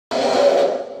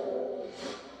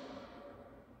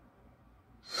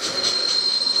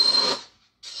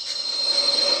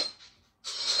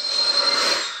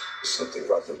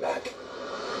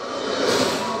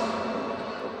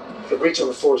breach on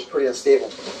the floor is pretty unstable.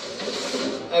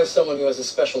 I have someone who has a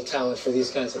special talent for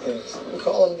these kinds of things. We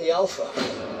call him the Alpha.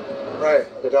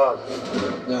 Right, like a dog.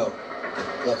 No,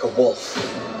 like a wolf.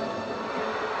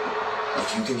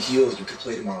 If you can heal, you can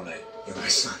play tomorrow night. You're my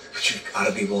son, but you've got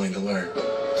to be willing to learn.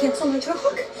 Cancel my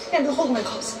talk and hold my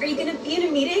calls. Are you going to be in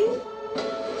a meeting?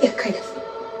 Yeah, kind of.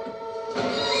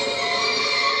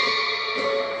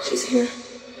 She's here.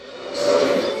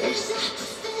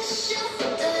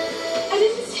 I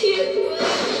didn't see it.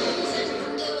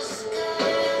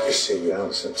 I see you,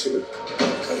 Allison, too. I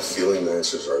got a feeling the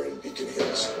answers are in Beacon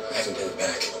Hills. I haven't been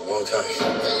back in a long time.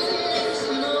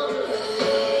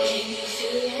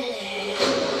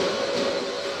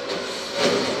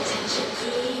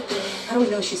 How do we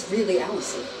know she's really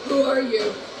Allison? Who are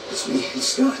you? It's me, it's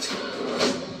Scott.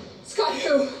 Scott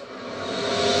who?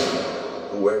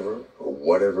 Whoever or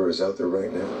whatever is out there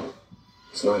right now,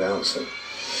 it's not Allison.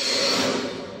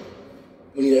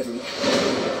 We need everyone.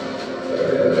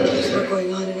 There's a lot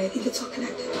going on, and I think it's all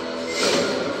connected.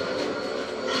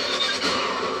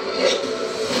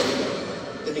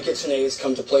 The Nikitsunes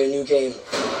come to play a new game.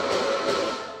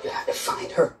 You have to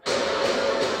find her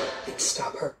and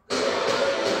stop her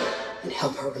and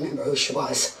help her remember who she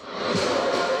was.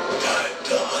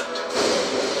 Dot.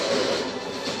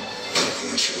 I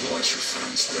want you to watch your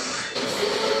friends die.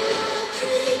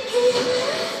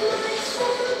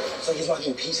 It's like he's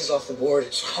knocking pieces off the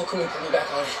board. So how can we put him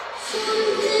back on it?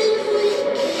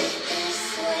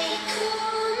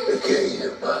 The gate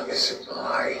of bug is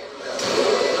supply.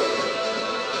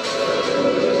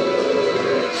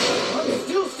 I'm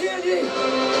still standing!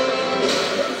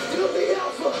 I'm still the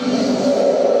Alpha!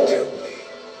 Tell me,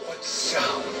 what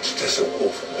sound does a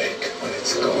wolf make when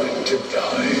it's going to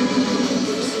die?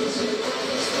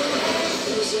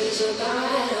 This is a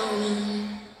bad omen.